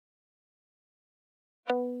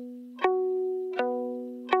Twice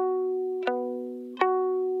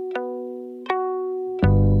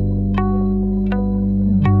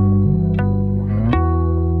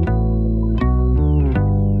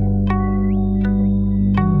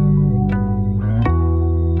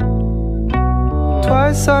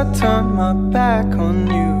I turned my back on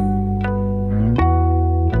you.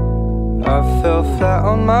 I fell flat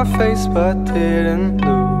on my face but didn't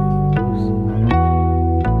lose.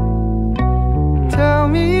 Tell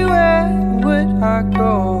me, where would I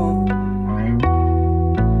go?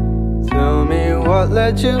 Tell me what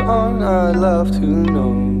led you on, I'd love to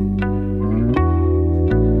know.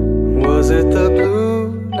 Was it the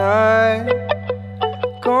blue night,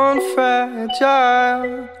 gone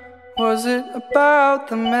fragile? Was it about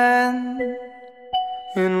the man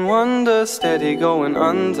in wonder, steady going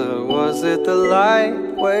under? Was it the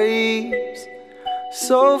light waves,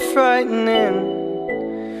 so frightening?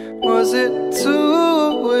 Was it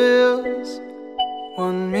two wheels,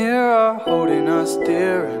 one mirror holding us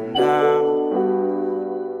dearer now?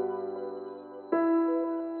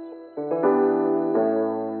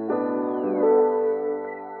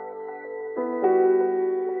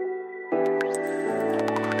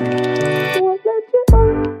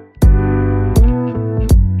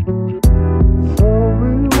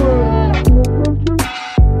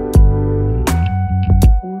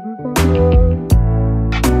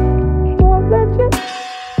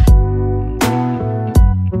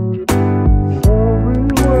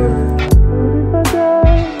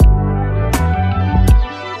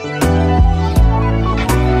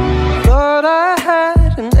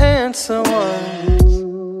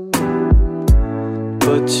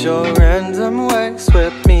 But your random way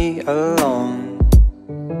swept me along.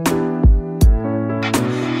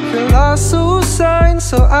 Colossal signs,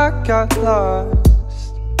 so I got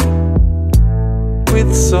lost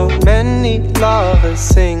with so many lovers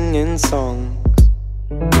singing songs.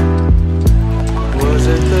 Was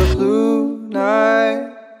it the blue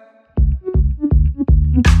night,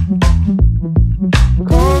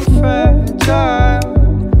 gone fragile?